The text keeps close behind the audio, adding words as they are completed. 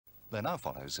There now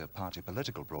follows a party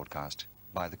political broadcast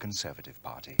by the Conservative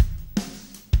Party.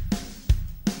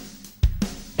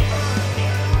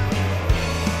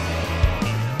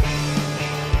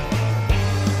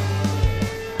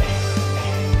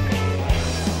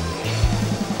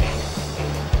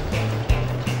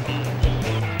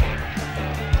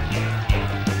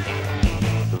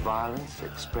 The violence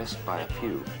expressed by a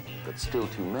few, but still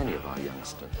too many of our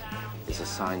youngsters, is a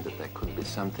sign that there could be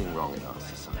something wrong in our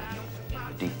society,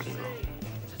 deeply wrong.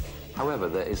 However,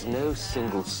 there is no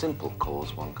single simple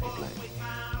cause one can blame.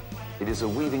 It is a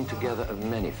weaving together of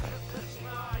many factors.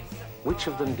 Which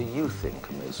of them do you think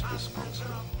are most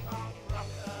responsible?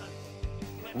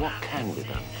 What can be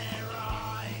done?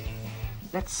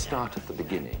 Let's start at the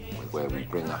beginning with where we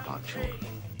bring up our children.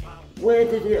 Where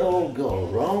did it all go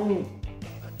wrong?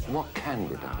 What can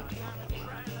be done?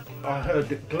 I heard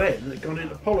that Glenn had gone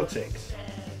into politics.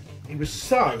 He was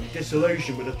so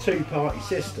disillusioned with a two-party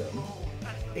system,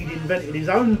 he'd invented his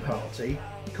own party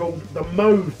called the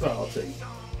Mo Party.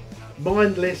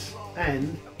 Mindless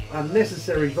and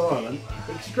unnecessary violent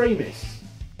extremists.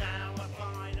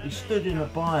 He stood in a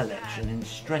by-election in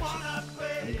Streatham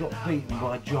and he got beaten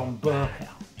by John Burkow.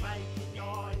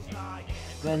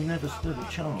 Glenn never stood a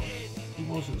chance. He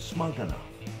wasn't smug enough.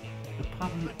 The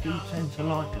public do tend to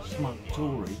like a smug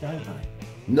Tory, don't they?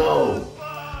 No!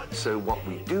 So what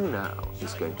we do now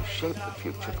is going to shape the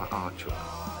future for our children.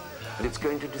 And it's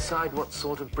going to decide what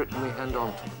sort of Britain we hand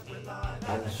on to them.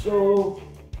 And so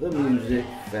the music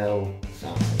fell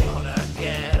silent.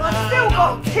 I've still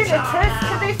got tinnitus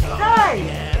to this day.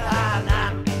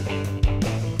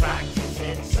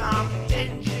 Practicing some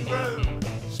dingy room,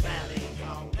 smelling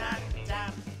cold and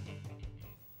damp.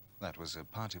 That was a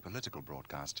party political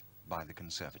broadcast by the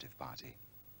Conservative Party.